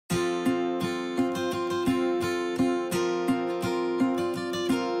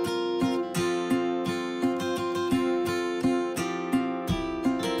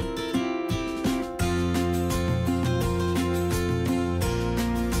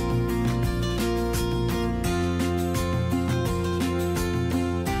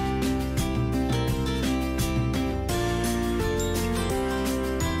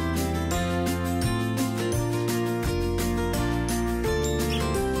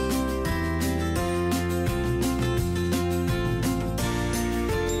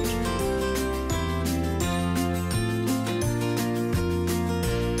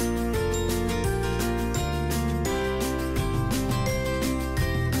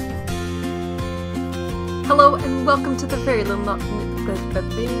Hello and welcome to the Fairy Little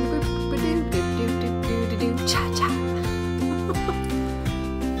Cha-cha.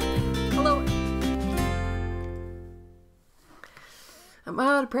 Hello. I'm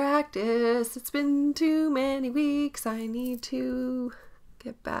out of practice. It's been too many weeks. I need to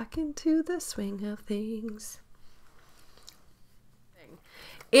get back into the swing of things.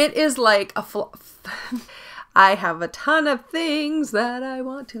 It is like a I have a ton of things that I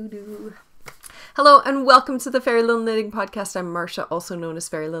want to do. Hello and welcome to the Fairy Little Knitting Podcast. I'm Marsha, also known as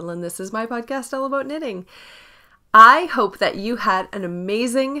Fairy Little, and this is my podcast all about knitting. I hope that you had an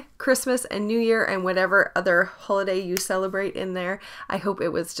amazing Christmas and New Year and whatever other holiday you celebrate in there. I hope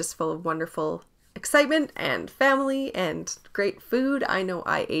it was just full of wonderful excitement and family and great food. I know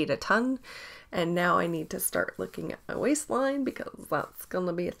I ate a ton, and now I need to start looking at my waistline because that's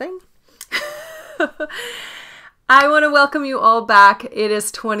gonna be a thing. I want to welcome you all back. It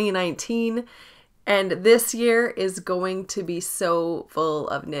is 2019. And this year is going to be so full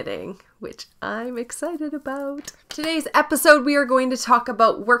of knitting, which I'm excited about. Today's episode, we are going to talk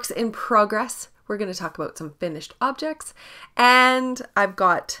about works in progress. We're going to talk about some finished objects. And I've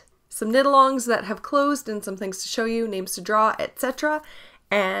got some knit-alongs that have closed and some things to show you, names to draw, etc.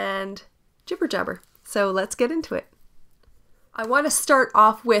 And jibber-jabber. So let's get into it. I want to start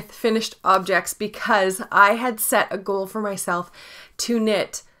off with finished objects because I had set a goal for myself to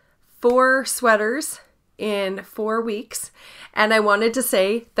knit 4 sweaters in 4 weeks, and I wanted to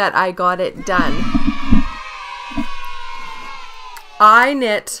say that I got it done. I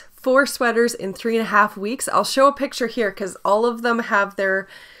knit 4 sweaters in 3.5 weeks. I'll show a picture here because all of them have their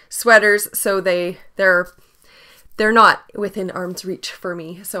sweaters, so they're not within arm's reach for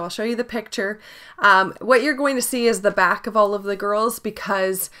me. So I'll show you the picture. What you're going to see is the back of all of the girls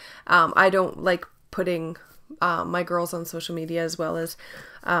because I don't like putting my girls on social media, as well as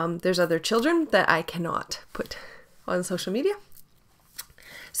there's other children that I cannot put on social media.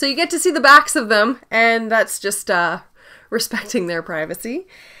 So you get to see the backs of them, and that's just respecting their privacy.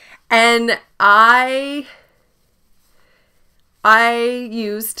 And I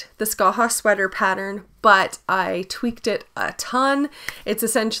used the Skaha sweater pattern, but I tweaked it a ton. It's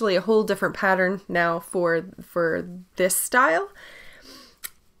essentially a whole different pattern now for this style.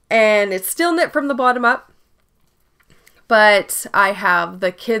 And it's still knit from the bottom up. But I have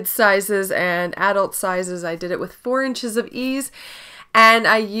the kids sizes and adult sizes. I did it with 4 inches of ease, and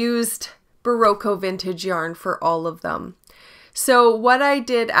I used Barocco vintage yarn for all of them. So what I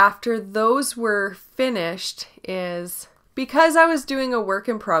did after those were finished is, because I was doing a work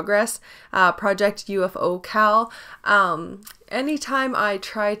in progress, project UFO Cal, anytime I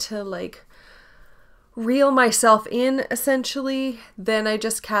try to like reel myself in, essentially, then I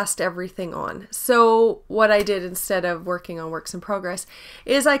just cast everything on. So what I did instead of working on works in progress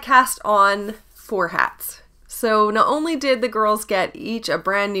is I cast on 4 hats. So not only did the girls get each a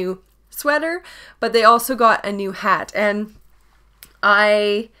brand new sweater, but they also got a new hat. And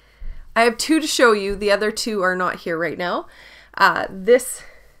I have 2 to show you. The other 2 are not here right now. It's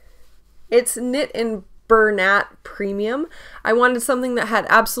knit in Bernat Premium. I wanted something that had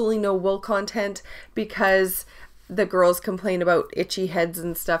absolutely no wool content because the girls complain about itchy heads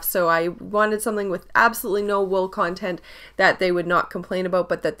and stuff. So I wanted something with absolutely no wool content that they would not complain about,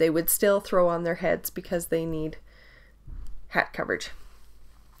 but that they would still throw on their heads because they need hat coverage.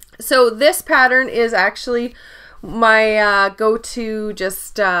 So this pattern is actually my go-to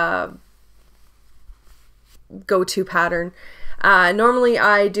pattern. Normally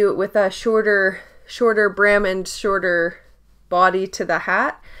I do it with a shorter brim and shorter body to the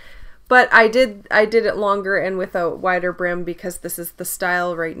hat, but I did it longer and with a wider brim because this is the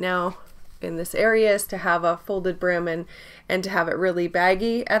style right now in this area, is to have a folded brim and to have it really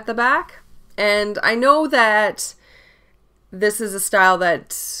baggy at the back. And I know that this is a style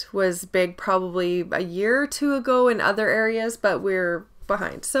that was big probably a year or 2 ago in other areas, but we're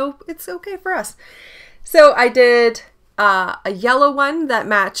behind, so it's okay for us. So I did a yellow one that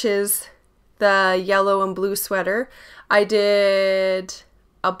matches the yellow and blue sweater. I did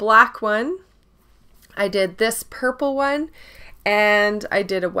a black one. I did this purple one, and I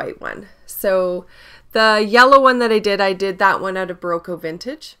did a white one. So the yellow one that I did that one out of Barocco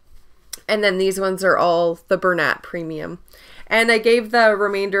Vintage. And then these ones are all the Bernat Premium. And I gave the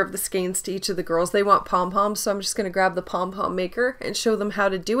remainder of the skeins to each of the girls. They want pom-poms, so I'm just going to grab the pom-pom maker and show them how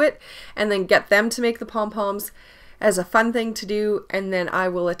to do it, and then get them to make the pom-poms as a fun thing to do, and then I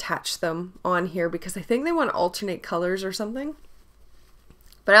will attach them on here because I think they want to alternate colors or something.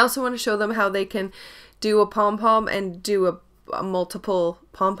 But I also want to show them how they can do a pom-pom and do a multiple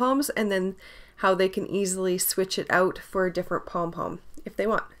pom-poms, and then how they can easily switch it out for a different pom-pom if they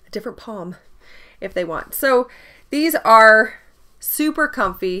want. different palm if they want. So these are super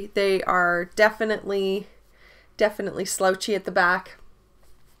comfy. They are definitely slouchy at the back.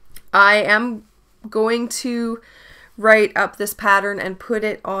 I am going to write up this pattern and put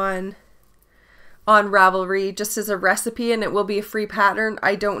it on Ravelry just as a recipe, and it will be a free pattern.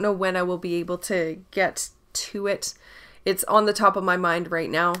 I don't know when I will be able to get to it. It's on the top of my mind right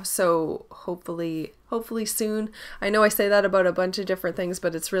now, so hopefully soon. I know I say that about a bunch of different things,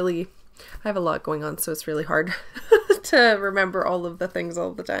 but it's really, I have a lot going on, so it's really hard to remember all of the things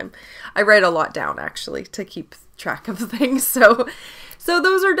all the time. I write a lot down actually to keep track of things. So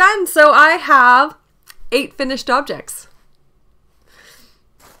those are done. So I have 8 finished objects.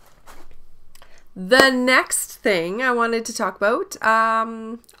 The next thing I wanted to talk about,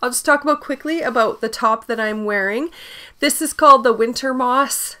 I'll just talk about quickly about the top that I'm wearing. This is called the Winter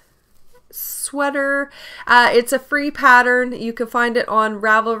Moss sweater. It's a free pattern. You can find it on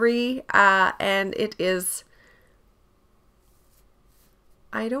Ravelry, and it is,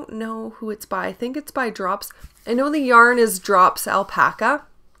 I don't know who it's by. I think it's by Drops. I know the yarn is Drops Alpaca,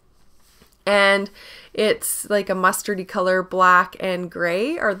 and it's like a mustardy color. Black and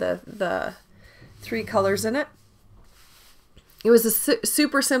gray are the 3 colors in it. It was a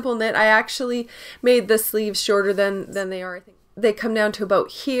super simple knit. I actually made the sleeves shorter than they are. I think they come down to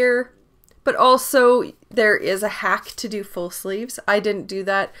about here, but also there is a hack to do full sleeves. I didn't do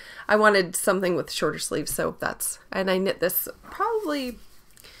that. I wanted something with shorter sleeves, so that's, and I knit this probably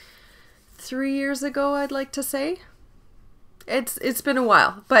 3 years ago, I'd like to say. It's been a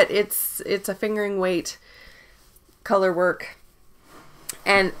while, but it's a fingering weight color work,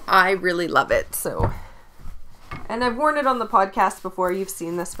 and I really love it. So, and I've worn it on the podcast before. You've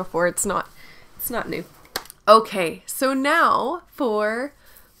seen this before. It's not new. Okay, so now for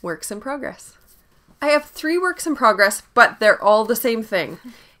works in progress. I have 3 works in progress, but they're all the same thing.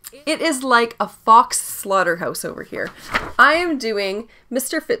 It is like a fox slaughterhouse over here. I am doing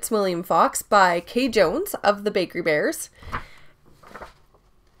Mr. Fitzwilliam Fox by Kay Jones of the Bakery Bears.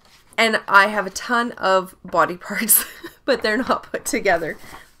 And I have a ton of body parts, but they're not put together.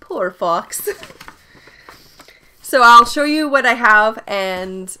 Poor fox. So I'll show you what I have,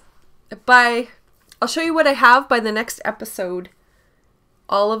 and I'll show you what I have by the next episode.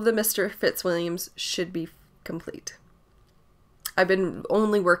 All of the Mr. Fitzwilliams should be complete. I've been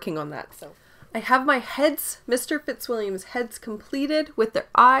only working on that. So I have my heads, Mr. Fitzwilliam's heads completed with their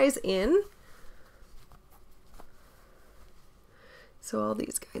eyes in. So all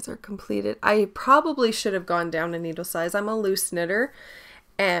these guys are completed. I probably should have gone down a needle size. I'm a loose knitter,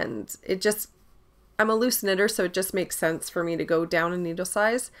 and I'm a loose knitter, so it just makes sense for me to go down a needle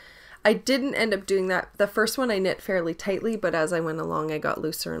size. I didn't end up doing that. The first one I knit fairly tightly, but as I went along I got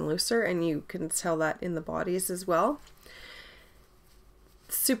looser and looser, and you can tell that in the bodies as well.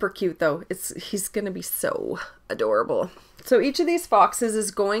 Super cute though. He's gonna be so adorable. So each of these foxes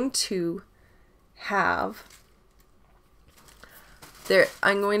is going to have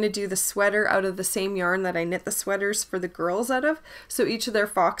I'm going to do the sweater out of the same yarn that I knit the sweaters for the girls out of. So each of their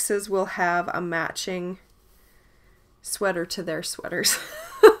foxes will have a matching sweater to their sweaters.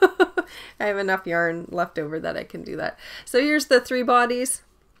 I have enough yarn left over that I can do that. So here's the 3 bodies.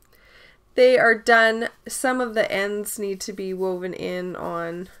 They are done. Some of the ends need to be woven in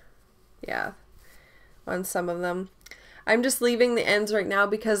on some of them. I'm just leaving the ends right now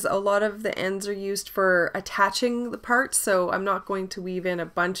because a lot of the ends are used for attaching the parts, so I'm not going to weave in a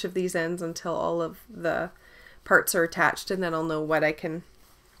bunch of these ends until all of the parts are attached, and then I'll know what I can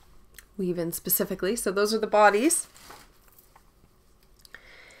weave in specifically. So those are the bodies.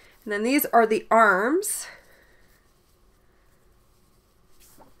 And then these are the arms.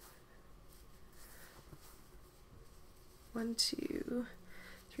 One, 2,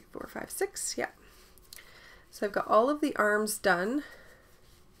 3, 4, 5, 6. Yeah. So I've got all of the arms done.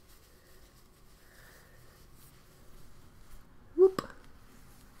 Whoop.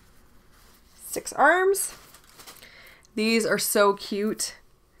 6 arms. These are so cute.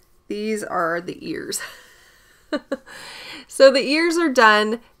 These are the ears. So the ears are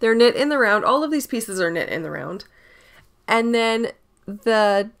done. They're knit in the round. All of these pieces are knit in the round. And then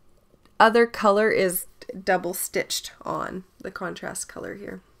the other color is double stitched on, the contrast color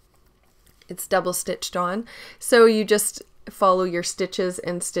here. It's double stitched on. So you just follow your stitches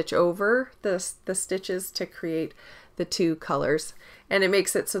and stitch over the stitches to create the 2 colors. And it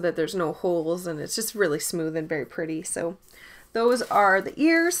makes it so that there's no holes, and it's just really smooth and very pretty. So those are the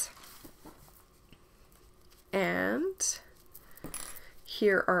ears. And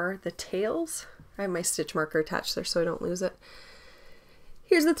here are the tails. I have my stitch marker attached there so I don't lose it.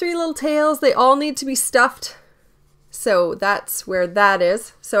 Here's the 3 little tails. They all need to be stuffed So that's where that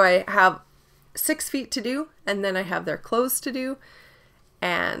is. So I have 6 feet to do, and then I have their clothes to do,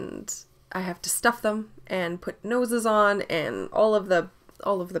 and I have to stuff them and put noses on and all of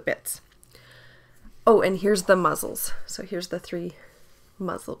the bits. Oh, and here's the muzzles. So here's the 3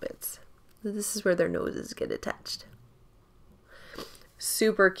 muzzle bits. This is where their noses get attached.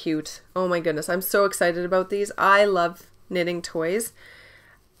 Super cute. Oh my goodness, I'm so excited about these. I love knitting toys.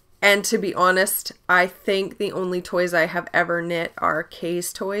 And to be honest, I think the only toys I have ever knit are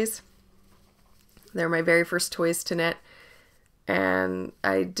Kay's toys. They're my very first toys to knit. And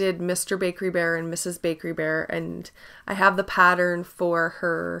I did Mr. Bakery Bear and Mrs. Bakery Bear, and I have the pattern for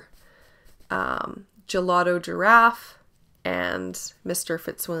her Gelato Giraffe and Mr.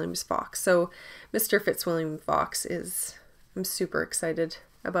 Fitzwilliam's Fox. So Mr. Fitzwilliam Fox is, I'm super excited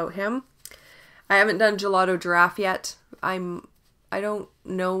about him. I haven't done Gelato Giraffe yet. I don't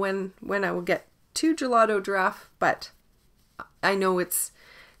know when I will get to Gelato Giraffe, but I know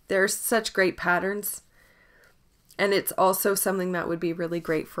there's such great patterns. And it's also something that would be really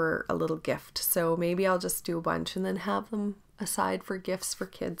great for a little gift. So maybe I'll just do a bunch and then have them aside for gifts for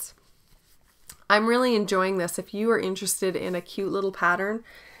kids. I'm really enjoying this. If you are interested in a cute little pattern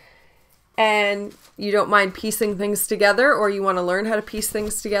and you don't mind piecing things together, or you want to learn how to piece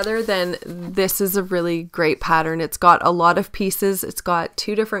things together, then this is a really great pattern. It's got a lot of pieces. It's got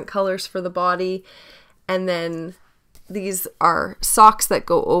 2 different colors for the body. And then these are socks that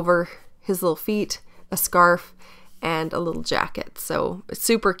go over his little feet, a scarf, and a little jacket. So it's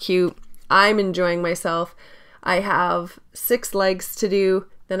super cute. I'm enjoying myself. I have 6 legs to do.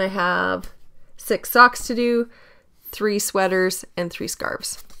 Then I have 6 socks to do, 3 sweaters, and 3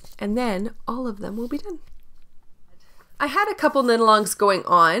 scarves. And then all of them will be done. I had a couple knit-alongs going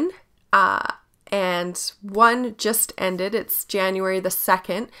on, and one just ended. It's January the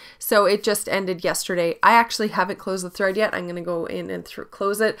 2nd, so it just ended yesterday. I actually haven't closed the thread yet. I'm going to go in and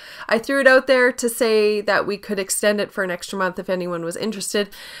close it. I threw it out there to say that we could extend it for an extra month if anyone was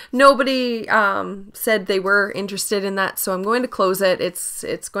interested. Nobody said they were interested in that, so I'm going to close it.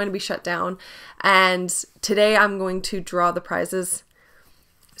 It's going to be shut down, and today I'm going to draw the prizes.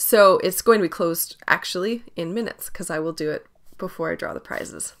 So it's going to be closed actually in minutes because I will do it before I draw the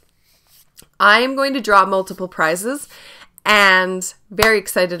prizes. I am going to draw multiple prizes, and very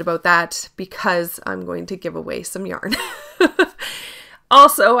excited about that because I'm going to give away some yarn.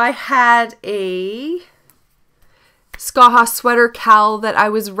 Also, I had a Skaha sweater cowl that I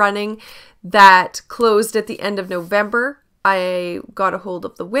was running that closed at the end of November. I got a hold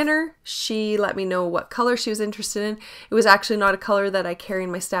of the winner. She let me know what color she was interested in. It was actually not a color that I carry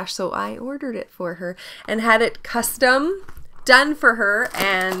in my stash, so I ordered it for her and had it custom done for her,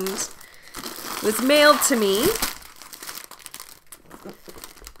 and was mailed to me.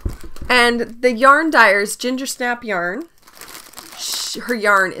 And the yarn dyers, Ginger Snap yarn, her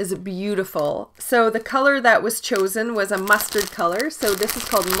yarn is beautiful. So the color that was chosen was a mustard color. So this is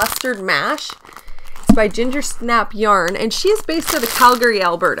called Mustard Mash. It's by Ginger Snap yarn, and she is based out of Calgary,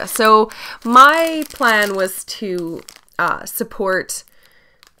 Alberta. So my plan was to support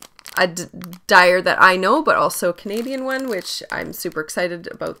a dyer that I know, but also a Canadian one, which I'm super excited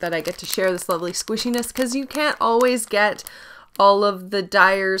about, that I get to share this lovely squishiness, because you can't always get all of the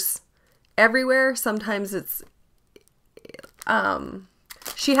dyers everywhere. Sometimes it's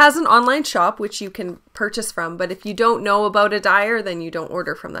she has an online shop which you can purchase from, but if you don't know about a dyer, then you don't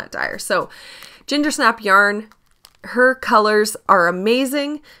order from that dyer. So Ginger Snap yarn, her colors are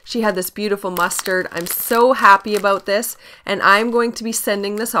amazing. She had this beautiful mustard. I'm so happy about this, and I'm going to be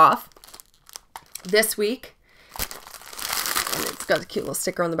sending this off this week. And it's got a cute little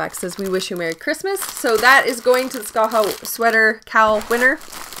sticker on the back that says, "We wish you Merry Christmas." So that is going to the Skaha sweater cowl winner,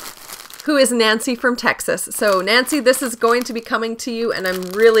 who is Nancy from Texas. So Nancy, this is going to be coming to you, and I'm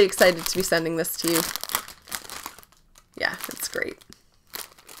really excited to be sending this to you. Yeah, it's great.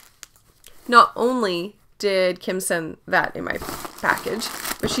 Not only did Kim send that in my package,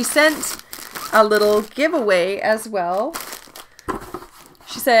 but she sent a little giveaway as well.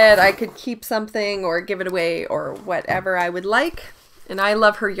 She said I could keep something or give it away or whatever I would like. And I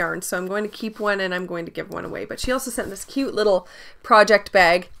love her yarn, so I'm going to keep one and I'm going to give one away. But she also sent this cute little project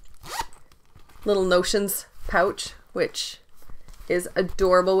bag, little notions pouch, which is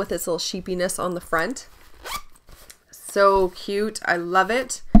adorable with its little sheepiness on the front. So cute. I love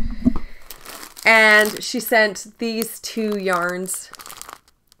it. And she sent these 2 yarns.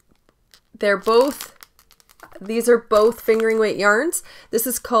 These are both fingering weight yarns. This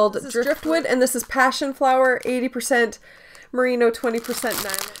is called Driftwood, and this is Passion Flower, 80% merino, 20%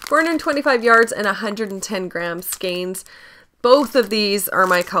 nylon. 425 yards and 110 grams skeins. Both of these are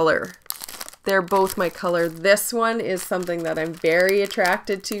my color. they're both my color. This one is something that I'm very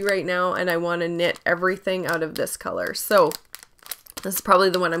attracted to right now, and I want to knit everything out of this color. So this is probably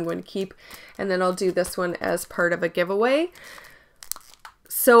the one I'm going to keep, and then I'll do this one as part of a giveaway.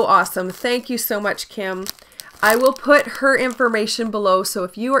 So awesome. Thank you so much, Kim. I will put her information below, so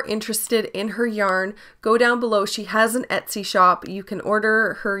if you are interested in her yarn, go down below. She has an Etsy shop. You can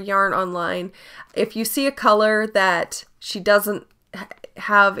order her yarn online. If you see a color that she doesn't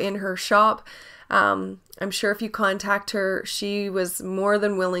have in her shop, I'm sure if you contact her, she was more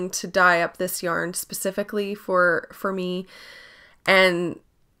than willing to dye up this yarn specifically for me, and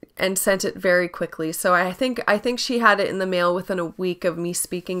sent it very quickly. So I think she had it in the mail within a week of me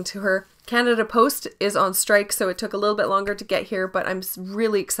speaking to her. Canada Post is on strike, so it took a little bit longer to get here, but I'm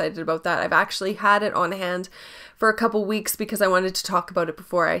really excited about that. I've actually had it on hand for a couple weeks because I wanted to talk about it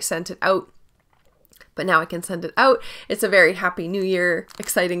before I sent it out. But now I can send it out. It's a very happy new year,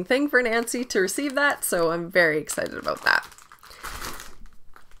 exciting thing for Nancy to receive that, so I'm very excited about that.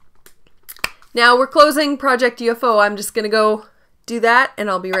 Now we're closing Project UFO. I'm just going to go do that, and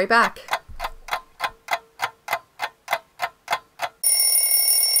I'll be right back.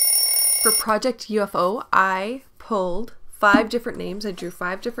 For Project UFO, I pulled 5 different names. I drew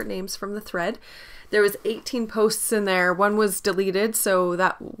 5 different names from the thread. There was 18 posts in there. One was deleted, so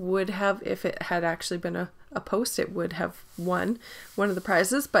that would have, if it had actually been a post, it would have won one of the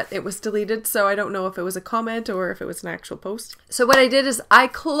prizes, but it was deleted, so I don't know if it was a comment or if it was an actual post. So what I did is I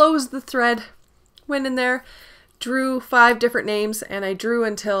closed the thread, went in there, drew 5 different names, and I drew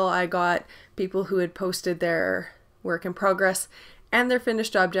until I got people who had posted their work in progress and their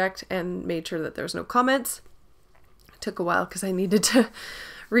finished object, and made sure that there was no comments. It took a while because I needed to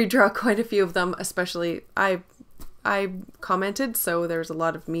redraw quite a few of them, especially I commented, so there's a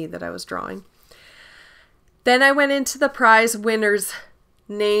lot of me that I was drawing. Then I went into the prize winners'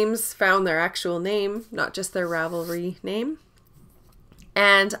 names, found their actual name, not just their Ravelry name.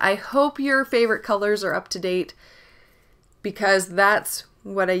 And I hope your favorite colors are up to date, because that's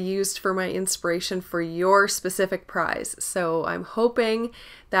what I used for my inspiration for your specific prize. So I'm hoping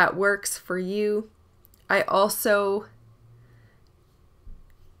that works for you. I also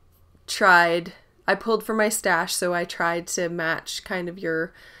I pulled from my stash, so I tried to match kind of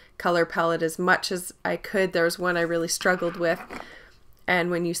your color palette as much as I could. There was one I really struggled with,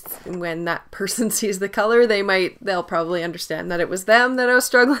 and when that person sees the color, they'll probably understand that it was them that I was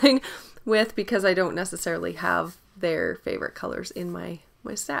struggling with, because I don't necessarily have their favorite colors in my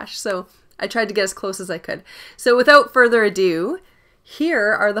stash. So I tried to get as close as I could. So without further ado,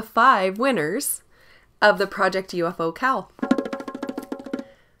 here are the 5 winners of the Project UFO cowl.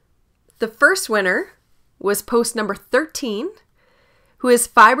 The first winner was post number 13, who is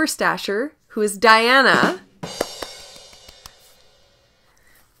Fiber Stasher, who is Diana.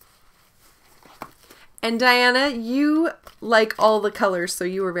 And Diana, you like all the colors, so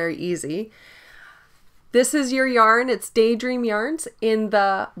you were very easy. This is your yarn. It's Daydream Yarns in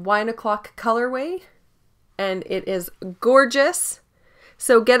the Wine O'Clock colorway, and it is gorgeous.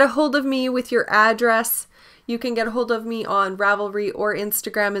 So get a hold of me with your address. You can get a hold of me on Ravelry or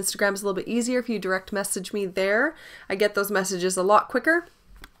Instagram. Instagram's a little bit easier if you direct message me there. I get those messages a lot quicker,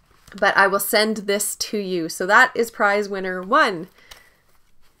 but I will send this to you. So that is prize winner 1.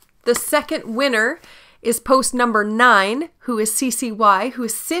 The second winner is post number 9, who is CCY, who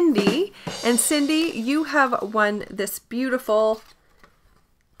is Cindy. And Cindy, you have won this beautiful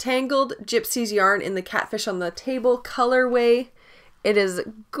Tangled Gypsies yarn in the Catfish on the Table colorway. It is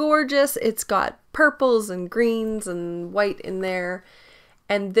gorgeous. It's got purples and greens and white in there.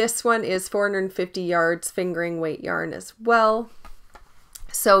 And this one is 450 yards fingering weight yarn as well.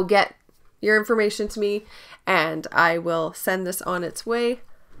 So get your information to me and I will send this on its way.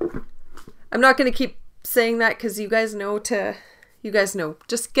 I'm not going to keep saying that because you guys know.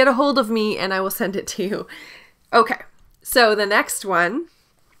 Just get a hold of me and I will send it to you. Okay, so the next one,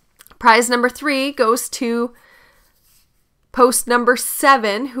 prize number 3, goes to post number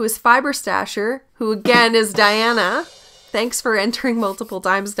 7, who is Fiber Stasher, who again is Diana. Thanks for entering multiple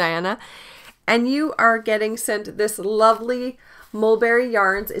times, Diana. And you are getting sent this lovely Mulberry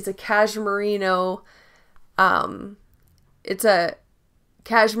Yarns. It's a cashmerino. It's a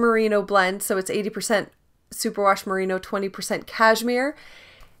cashmerino blend, so it's 80% superwash merino, 20% cashmere,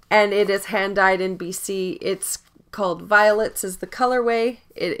 and it is hand dyed in BC. It's called Violets is the colorway.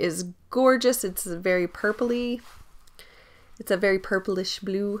 It is gorgeous. It's a very purplish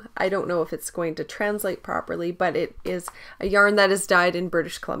blue. I don't know if it's going to translate properly, but it is a yarn that is dyed in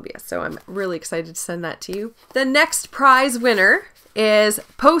British Columbia. So I'm really excited to send that to you. The next prize winner is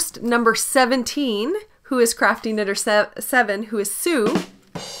post number 17, who is Crafty Knitter 7, who is Sue.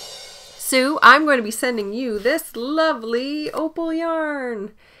 Sue, I'm going to be sending you this lovely opal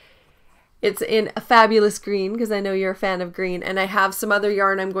yarn. It's in a fabulous green because I know you're a fan of green, and I have some other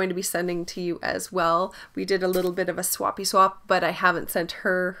yarn I'm going to be sending to you as well. We did a little bit of a swappy swap, but I haven't sent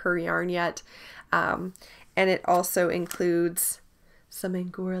her yarn yet. And it also includes some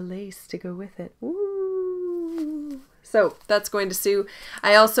Angora lace to go with it. Ooh. So that's going to Sue.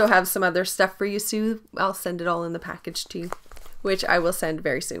 I also have some other stuff for you, Sue. I'll send it all in the package to you, which I will send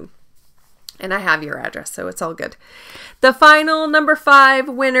very soon. And I have your address, so it's all good. The final number 5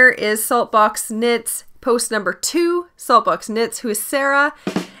 winner is Saltbox Knits, post number 2, Saltbox Knits, who is Sarah.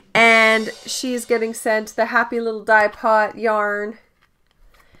 And she's getting sent the Happy Little Dye Pot yarn.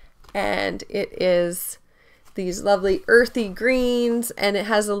 And it is these lovely earthy greens, and it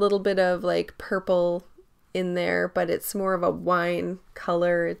has a little bit of like purple in there, but it's more of a wine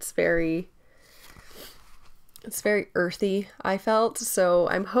color. It's very earthy, I felt. So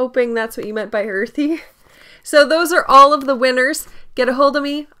I'm hoping that's what you meant by earthy. So those are all of the winners. Get a hold of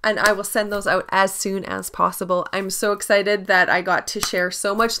me and I will send those out as soon as possible. I'm so excited that I got to share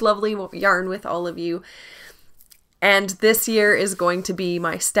so much lovely yarn with all of you. And this year is going to be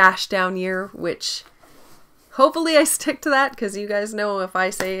my stash down year, which hopefully I stick to that, because you guys know if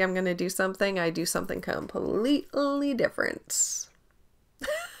I say I'm going to do something, I do something completely different.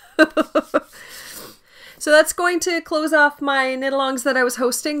 So that's going to close off my knit-alongs that I was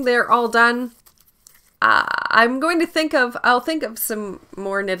hosting. They're all done. I'm going to I'll think of some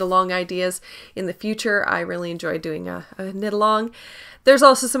more knit-along ideas in the future. I really enjoy doing a knit-along. There's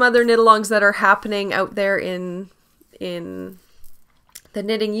also some other knit-alongs that are happening out there in the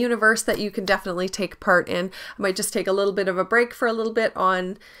knitting universe that you can definitely take part in. I might just take a little bit of a break for a little bit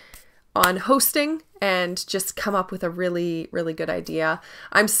on hosting and just come up with a really good idea.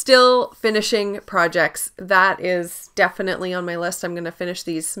 I'm still finishing projects. That is definitely on my list. I'm going to finish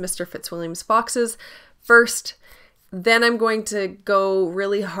these Mr. Fitzwilliam's boxes first. Then I'm going to go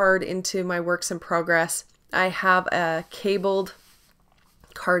really hard into my works in progress. I have a cabled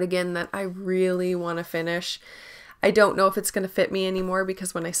cardigan that I really want to finish. I don't know if it's going to fit me anymore,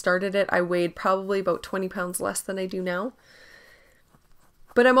 because when I started it, I weighed probably about 20 pounds less than I do now.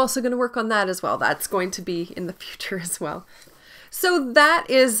 But I'm also going to work on that as well. That's going to be in the future as well. So that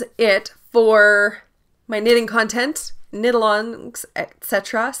is it for my knitting content, knit-alongs,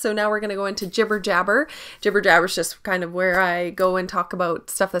 etc. So now we're going to go into Jibber Jabber. Jibber Jabber is just kind of where I go and talk about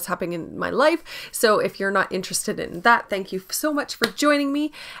stuff that's happening in my life. So if you're not interested in that, thank you so much for joining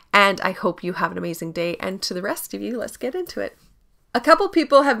me. And I hope you have an amazing day. And to the rest of you, let's get into it. A couple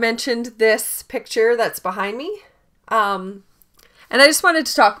people have mentioned this picture that's behind me. And I just wanted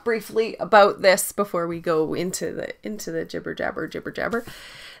to talk briefly about this before we go into the Jibber Jabber.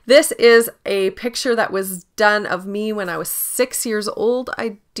 This is a picture that was done of me when I was 6 years old.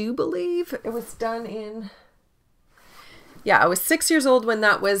 I do believe it was done in, yeah, I was 6 years old when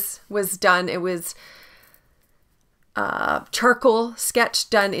that was done. It was a charcoal sketch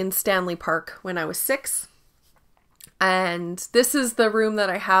done in Stanley Park when I was 6. And this is the room that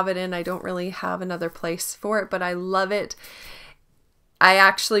I have it in. I don't really have another place for it, but I love it. I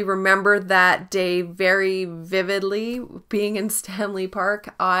actually remember that day very vividly, being in Stanley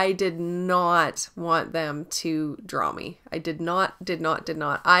Park. I did not want them to draw me. I did not.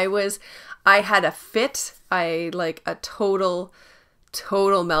 I had a fit. Like a total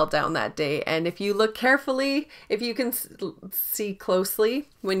meltdown that day. And if you look carefully, if you can see closely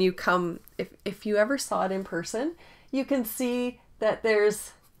when you come, if you ever saw it in person, you can see that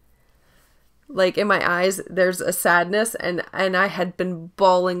there's, like, in my eyes, there's a sadness, and I had been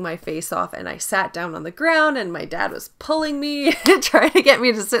bawling my face off, and I sat down on the ground, and my dad was pulling me and trying to get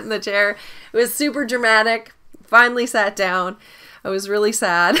me to sit in the chair. It was super dramatic. Finally sat down. I was really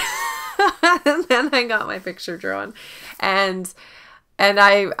sad. And then I got my picture drawn, and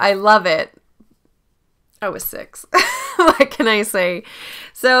I love it. I was 6. What can I say?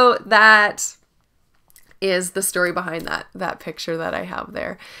 So that is the story behind that picture that I have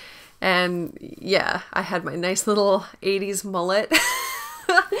there. And yeah, I had my nice little 80s mullet.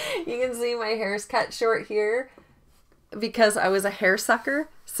 You can see my hair's cut short here because I was a hair sucker.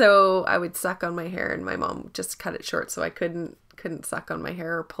 So I would suck on my hair, and my mom just cut it short so I couldn't suck on my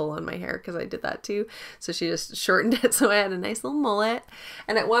hair or pull on my hair, because I did that too. So she just shortened it, so I had a nice little mullet.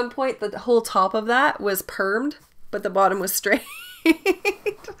 And at one point the whole top of that was permed, but the bottom was straight.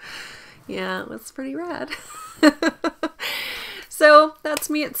 Yeah, it was pretty rad. So that's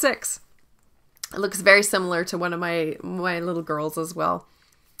me at 6. It looks very similar to one of my little girls as well.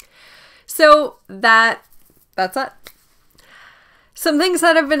 So that's it. Some things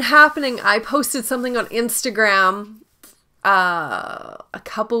that have been happening. I posted something on Instagram a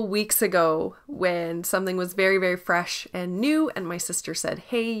couple weeks ago when something was very, very fresh and new, and my sister said,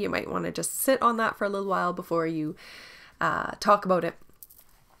 hey, you might want to just sit on that for a little while before you talk about it.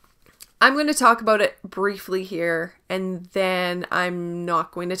 I'm going to talk about it briefly here, and then I'm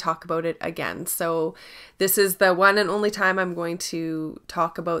not going to talk about it again. So this is the one and only time I'm going to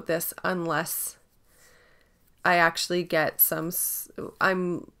talk about this, unless I actually get some,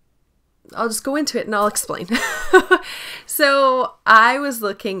 I'll just go into it and I'll explain. So I was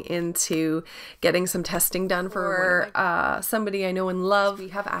looking into getting some testing done for somebody I know and love. We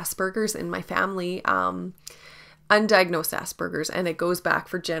have Asperger's in my family, undiagnosed Asperger's, and it goes back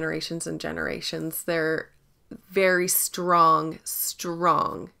for generations and generations. They're very strong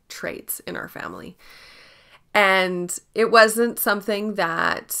traits in our family. And it wasn't something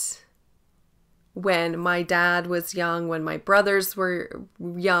that when my dad was young, when my brothers were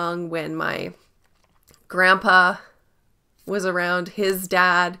young, when my grandpa was around, his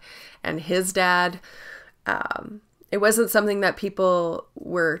dad and his dad, it wasn't something that people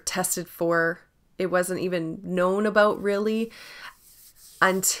were tested for. It wasn't even known about really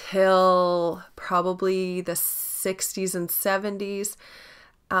until probably the 60s and 70s.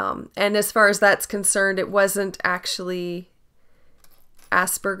 And as far as that's concerned, it wasn't actually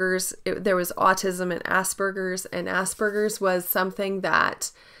Asperger's. There was autism and Asperger's was something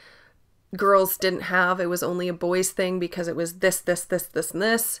that girls didn't have. It was only a boys thing because it was this, and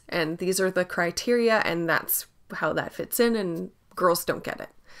this, and these are the criteria, and that's how that fits in, and girls don't get it.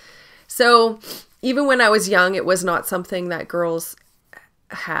 So even when I was young, it was not something that girls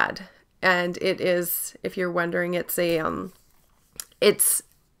had. And it is, if you're wondering, it's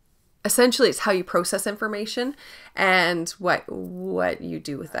essentially it's how you process information and what you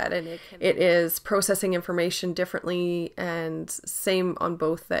do with that. And it is processing information differently, and same on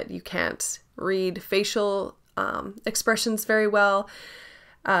both, that you can't read facial expressions very well.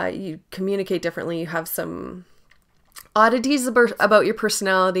 You communicate differently. You have some oddities about your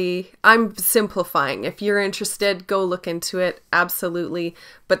personality. I'm simplifying. If you're interested, go look into it. Absolutely.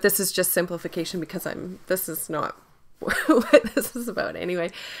 But this is just simplification because this is not what this is about anyway.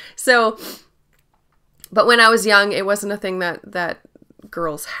 So, but when I was young, it wasn't a thing that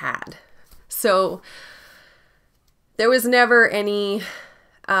girls had. So there was never any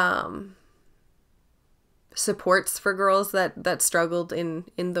supports for girls that struggled in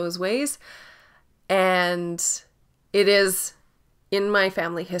those ways. And it is in my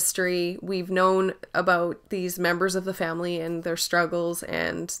family history. We've known about these members of the family and their struggles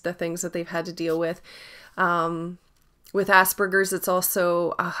and the things that they've had to deal with. With Asperger's, it's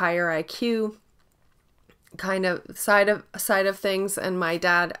also a higher IQ kind of side of things. And my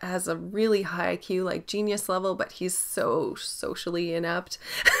dad has a really high IQ, like genius level, but he's so socially inept,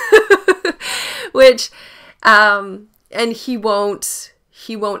 which, and he won't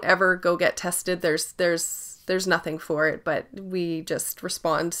ever go get tested. There's nothing for it, but we just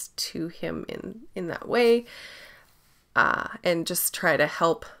respond to him in that way, and just try to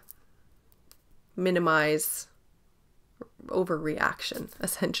help minimize overreaction,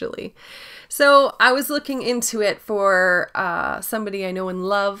 essentially. So I was looking into it for somebody I know and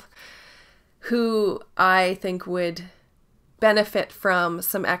love who I think would benefit from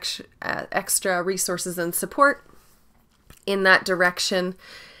some extra resources and support in that direction,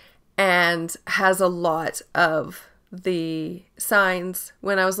 and has a lot of the signs.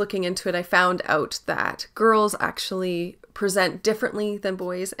 When I was looking into it, I found out that girls actually present differently than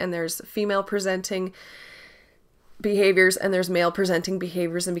boys, and there's female presenting behaviors and there's male presenting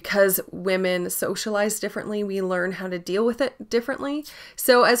behaviors. And because women socialize differently, we learn how to deal with it differently.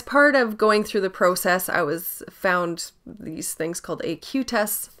 So as part of going through the process, I found these things called AQ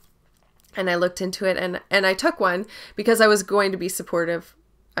tests, and I looked into it, and I took one because I was going to be supportive.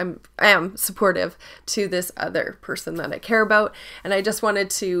 I am supportive to this other person that I care about, and I just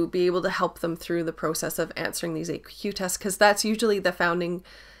wanted to be able to help them through the process of answering these AQ tests, because that's usually the founding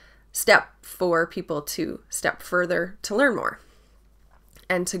step for people to step further to learn more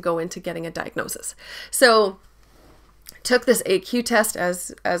and to go into getting a diagnosis. So took this AQ test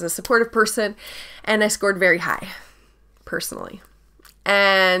as a supportive person, and I scored very high personally.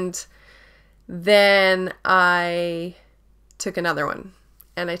 And then I took another one,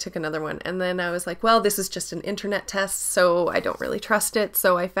 and I took another one. And then I was like, well, this is just an internet test, so I don't really trust it.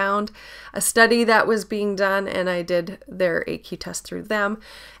 So I found a study that was being done, and I did their AQ test through them,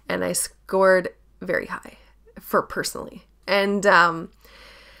 and I scored very high for personally. And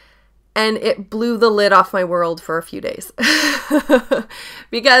it blew the lid off my world for a few days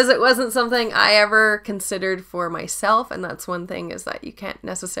because it wasn't something I ever considered for myself. And that's one thing, is that you can't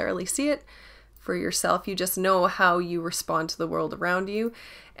necessarily see it for yourself. You just know how you respond to the world around you.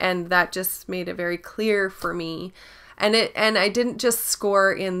 And that just made it very clear for me. And I didn't just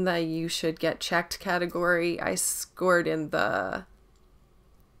score in the you should get checked category. I scored in the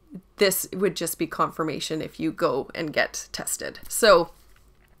this would just be confirmation if you go and get tested. So,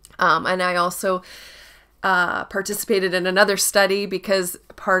 and I also participated in another study because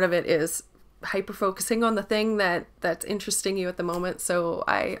part of it is hyper-focusing on the thing that's interesting you at the moment. So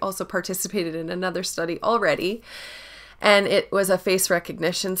I also participated in another study already. And it was a face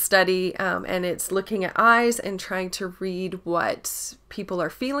recognition study, and it's looking at eyes and trying to read what people are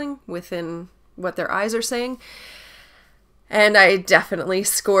feeling within what their eyes are saying. And I definitely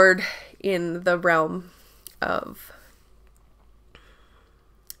scored in the realm of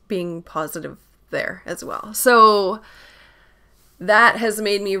being positive there as well. So that has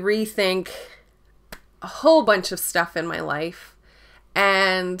made me rethink a whole bunch of stuff in my life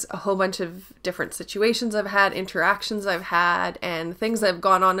and a whole bunch of different situations I've had, interactions I've had, and things that have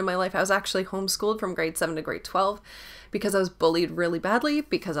gone on in my life. I was actually homeschooled from grade 7 to grade 12 because I was bullied really badly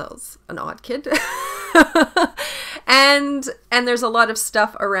because I was an odd kid. and there's a lot of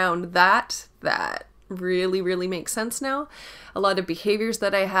stuff around that really, really makes sense now. A lot of behaviors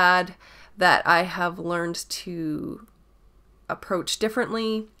that I had that I have learned to approach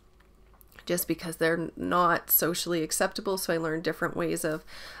differently just because they're not socially acceptable. So I learned different ways of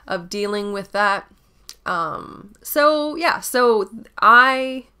dealing with that. So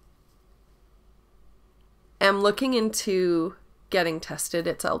I am looking into getting tested.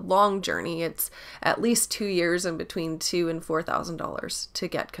 It's a long journey. It's at least 2 years and between $2,000 and $4,000 to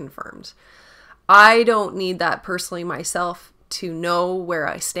get confirmed. I don't need that personally myself to know where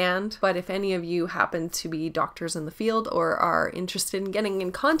I stand, but if any of you happen to be doctors in the field or are interested in getting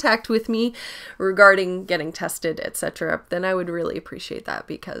in contact with me regarding getting tested, etc., then I would really appreciate that,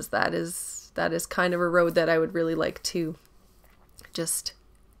 because that is kind of a road that I would really like to just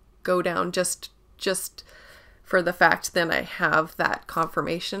go down, just for the fact that I have that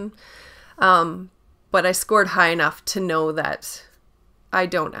confirmation. But I scored high enough to know that I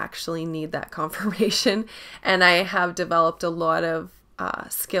don't actually need that confirmation, and I have developed a lot of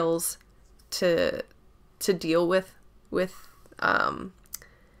skills to deal with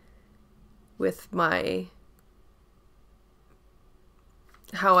my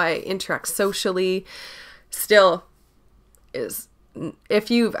how I interact socially. Still, is if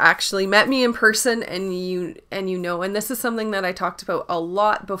you've actually met me in person and you know, and this is something that I talked about a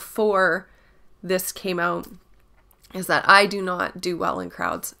lot before this came out, is that I do not do well in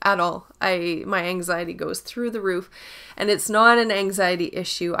crowds at all. My anxiety goes through the roof, and it's not an anxiety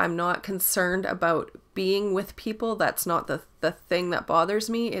issue. I'm not concerned about being with people. That's not the thing that bothers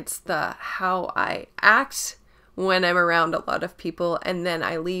me. It's the how I act when I'm around a lot of people, and then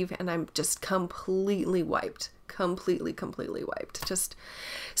I leave and I'm just completely wiped. Completely wiped. Just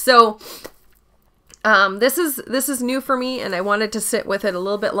so this is new for me, and I wanted to sit with it a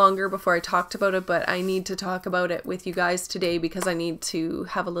little bit longer before I talked about it, but I need to talk about it with you guys today because I need to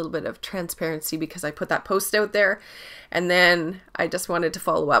have a little bit of transparency, because I put that post out there, and then I just wanted to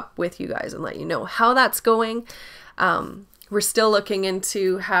follow up with you guys and let you know how that's going. We're still looking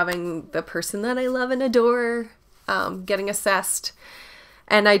into having the person that I love and adore getting assessed,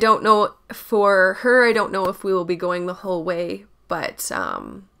 and I don't know for her, I don't know if we will be going the whole way, but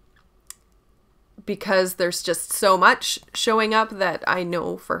because there's just so much showing up that I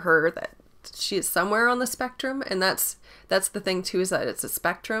know for her that she is somewhere on the spectrum. And that's the thing too, is that it's a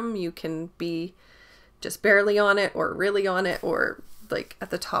spectrum. You can be just barely on it or really on it or like at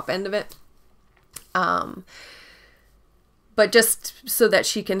the top end of it. But just so that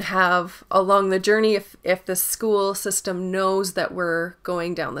she can have along the journey, if the school system knows that we're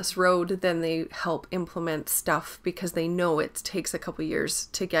going down this road, then they help implement stuff because they know it takes a couple years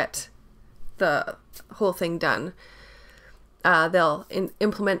to get the whole thing done. They'll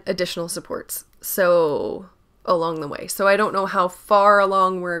implement additional supports so along the way. So I don't know how far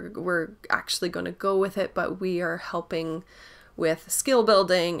along we're actually going to go with it, but we are helping with skill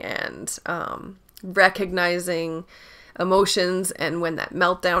building and recognizing emotions and when that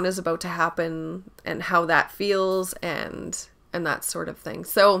meltdown is about to happen and how that feels and that sort of thing.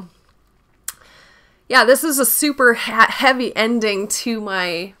 So yeah, this is a super heavy ending to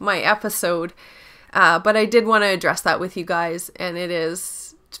my episode, but I did want to address that with you guys, and it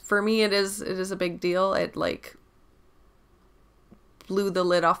is, for me, it is a big deal. It like blew the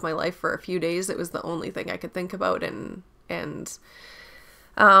lid off my life for a few days. It was the only thing I could think about, and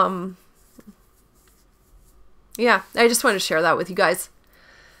yeah, I just wanted to share that with you guys.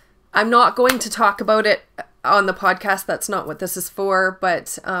 I'm not going to talk about it on the podcast. That's not what this is for,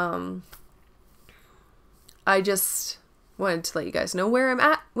 but I just wanted to let you guys know where I'm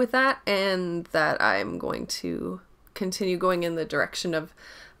at with that, and that I'm going to continue going in the direction of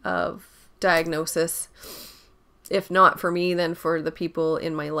diagnosis. If not for me, then for the people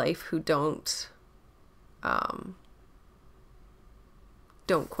in my life who don't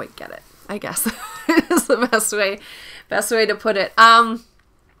quite get it, I guess is the best way to put it.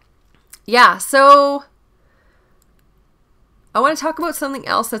 Yeah, so I want to talk about something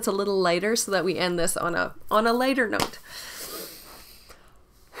else that's a little lighter so that we end this on a lighter note.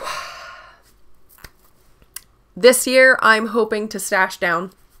 This year, I'm hoping to stash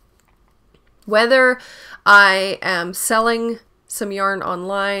down. Whether I am selling some yarn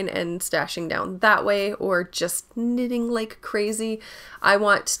online and stashing down that way, or just knitting like crazy, I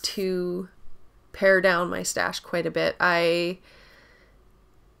want to pare down my stash quite a bit. I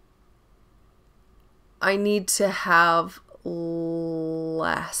need to have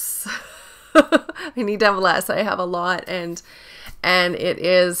less. I need to have less. I have a lot, and it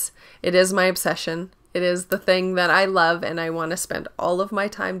is my obsession. It is the thing that I love and I want to spend all of my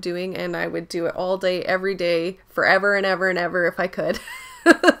time doing, and I would do it all day, every day, forever and ever and ever if I could.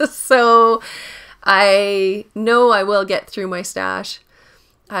 So I know I will get through my stash.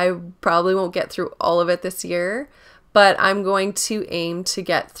 I probably won't get through all of it this year, but I'm going to aim to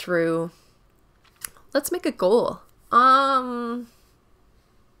get through, let's make a goal.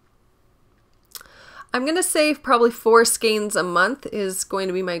 I'm going to say probably 4 skeins a month is going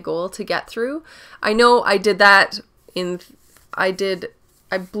to be my goal to get through. I know I did that I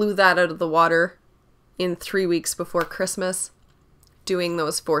blew that out of the water in 3 weeks before Christmas, doing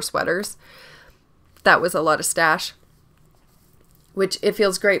those 4 sweaters. That was a lot of stash, which it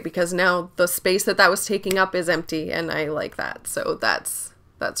feels great because now the space that was taking up is empty, and I like that. So that's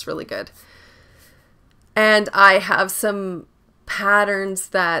really good. And I have some patterns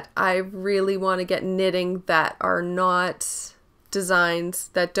that I really want to get knitting that are not designs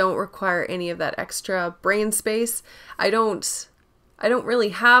that don't require any of that extra brain space. I don't really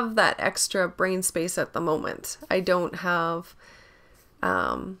have that extra brain space at the moment. I don't have,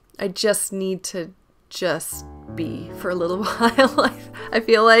 I just need to just be for a little while, I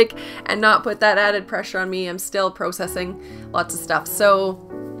feel like, and not put that added pressure on me. I'm still processing lots of stuff. So,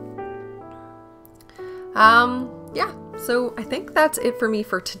 yeah. So I think that's it for me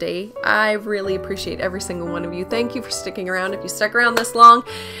for today. I really appreciate every single one of you. Thank you for sticking around. If you stuck around this long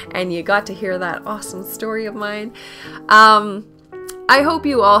and you got to hear that awesome story of mine. I hope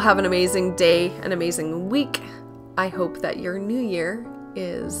you all have an amazing day, an amazing week. I hope that your new year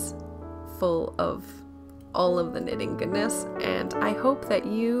is full of all of the knitting goodness, and I hope that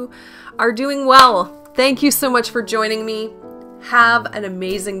you are doing well. Thank you so much for joining me. Have an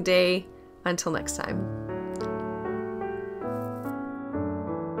amazing day. Until next time.